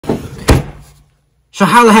So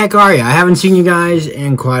how the heck are you? I haven't seen you guys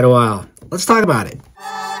in quite a while. Let's talk about it.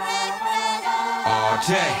 All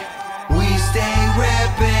day, we stay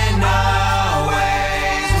ripping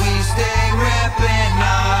always. We stay ripping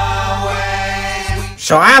always.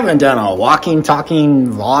 So I haven't done a walking, talking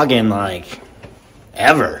vlog in like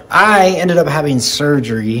ever. I ended up having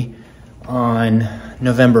surgery on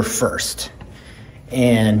November 1st.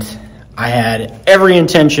 And I had every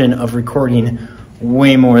intention of recording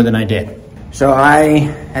way more than I did. So I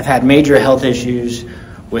have had major health issues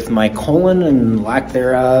with my colon and lack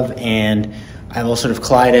thereof, and I have all sort of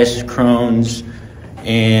colitis, Crohn's,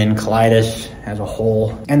 and colitis as a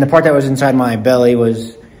whole. And the part that was inside my belly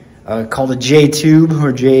was called a J tube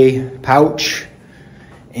or J pouch,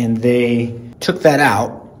 and they took that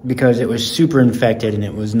out because it was super infected and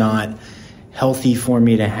it was not healthy for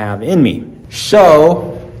me to have in me.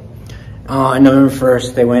 So on November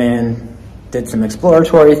 1st, they went in, did some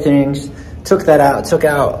exploratory things, took that out, took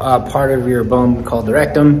out part of your bone called the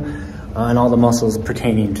rectum and all the muscles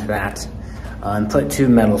pertaining to that, and put 2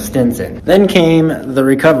 metal stents in. Then came the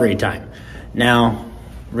recovery time. Now,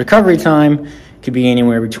 recovery time could be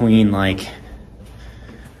anywhere between like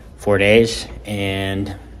 4 days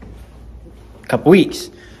and a couple weeks.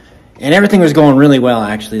 And everything was going really well,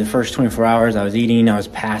 actually. The first 24 hours I was eating, I was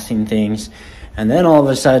passing things. And then all of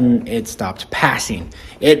a sudden, it stopped passing.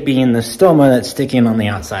 It being the stoma that's sticking on the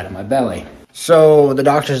outside of my belly. So the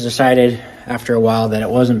doctors decided after a while that it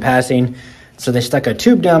wasn't passing. So they stuck a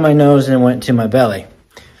tube down my nose and it went to my belly.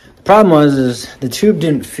 The problem was the tube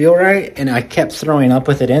didn't feel right and I kept throwing up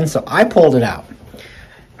with it in, so I pulled it out.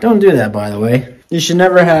 Don't do that, by the way. You should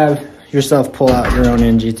never have yourself pull out your own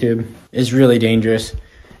NG tube. It's really dangerous.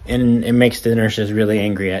 And it makes the nurses really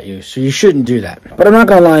angry at you. So you shouldn't do that. But I'm not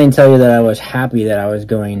going to lie and tell you that I was happy that I was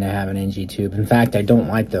going to have an NG tube. In fact, I don't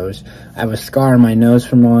like those. I have a scar on my nose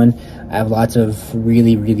from one. I have lots of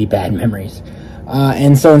really, really bad memories.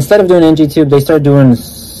 And so instead of doing NG tube, they started doing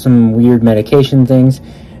some weird medication things.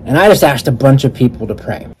 And I just asked a bunch of people to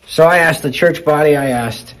pray. So I asked the church body, I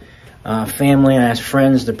asked family, I asked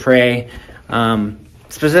friends to pray.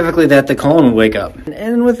 Specifically that the colon would wake up.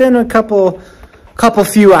 And within a couple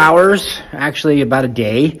few hours, actually about a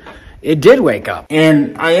day, it did wake up.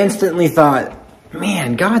 And I instantly thought,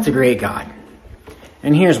 man, God's a great God.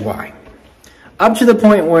 And here's why. Up to the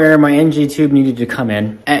point where my NG tube needed to come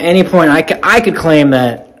in, at any point I could claim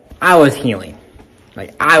that I was healing.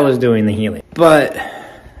 Like I was doing the healing. But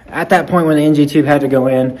at that point when the NG tube had to go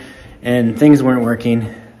in and things weren't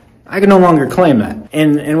working, I could no longer claim that.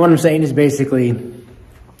 And what I'm saying is basically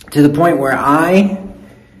to the point where I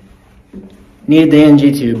needed the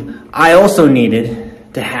NG tube, I also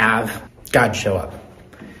needed to have God show up.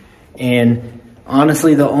 And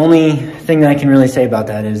honestly, the only thing that I can really say about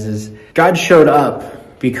that is God showed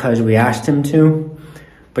up because we asked him to,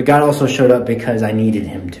 but God also showed up because I needed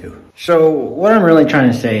him to. So what I'm really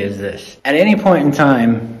trying to say is this. At any point in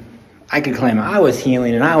time, I could claim I was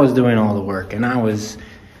healing and I was doing all the work and I was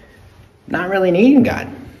not really needing God.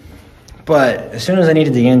 But as soon as I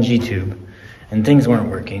needed the NG tube and things weren't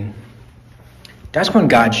working, that's when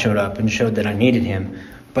God showed up and showed that I needed him.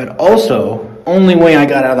 But also, only way I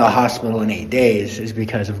got out of the hospital in 8 days is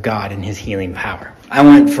because of God and his healing power. I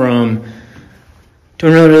went from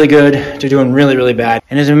doing really, really good to doing really, really bad.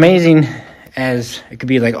 And as amazing as it could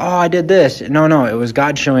be like, oh, I did this. No, it was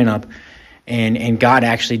God showing up and God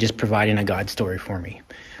actually just providing a God story for me.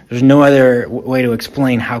 There's no other way to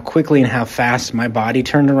explain how quickly and how fast my body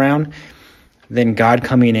turned around than God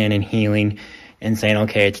coming in and healing and saying,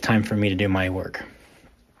 okay, it's time for me to do my work.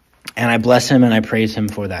 And I bless him and I praise him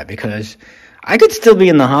for that, because I could still be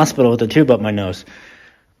in the hospital with a tube up my nose.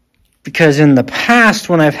 Because in the past,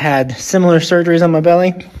 when I've had similar surgeries on my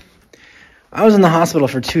belly, I was in the hospital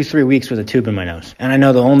for 2-3 weeks with a tube in my nose. And I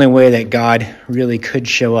know the only way that God really could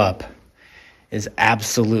show up is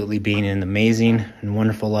absolutely being an amazing and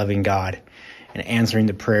wonderful, loving God and answering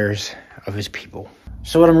the prayers of his people.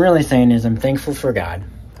 So what I'm really saying is I'm thankful for God.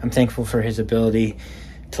 I'm thankful for his ability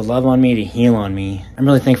to love on me, to heal on me. I'm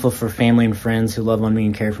really thankful for family and friends who love on me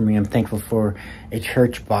and care for me. I'm thankful for a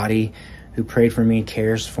church body who prayed for me,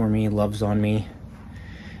 cares for me, loves on me.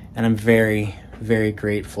 And I'm very, very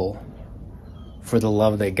grateful for the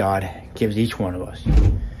love that God gives each one of us.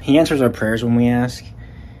 He answers our prayers when we ask.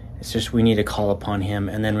 It's just we need to call upon him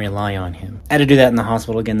and then rely on him. I had to do that in the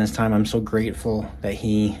hospital again this time. I'm so grateful that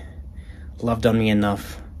he loved on me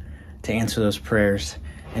enough to answer those prayers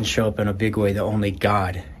and show up in a big way that only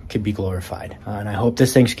God could be glorified. And I hope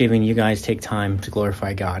this Thanksgiving you guys take time to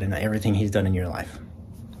glorify God and everything he's done in your life.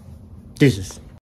 Deuces.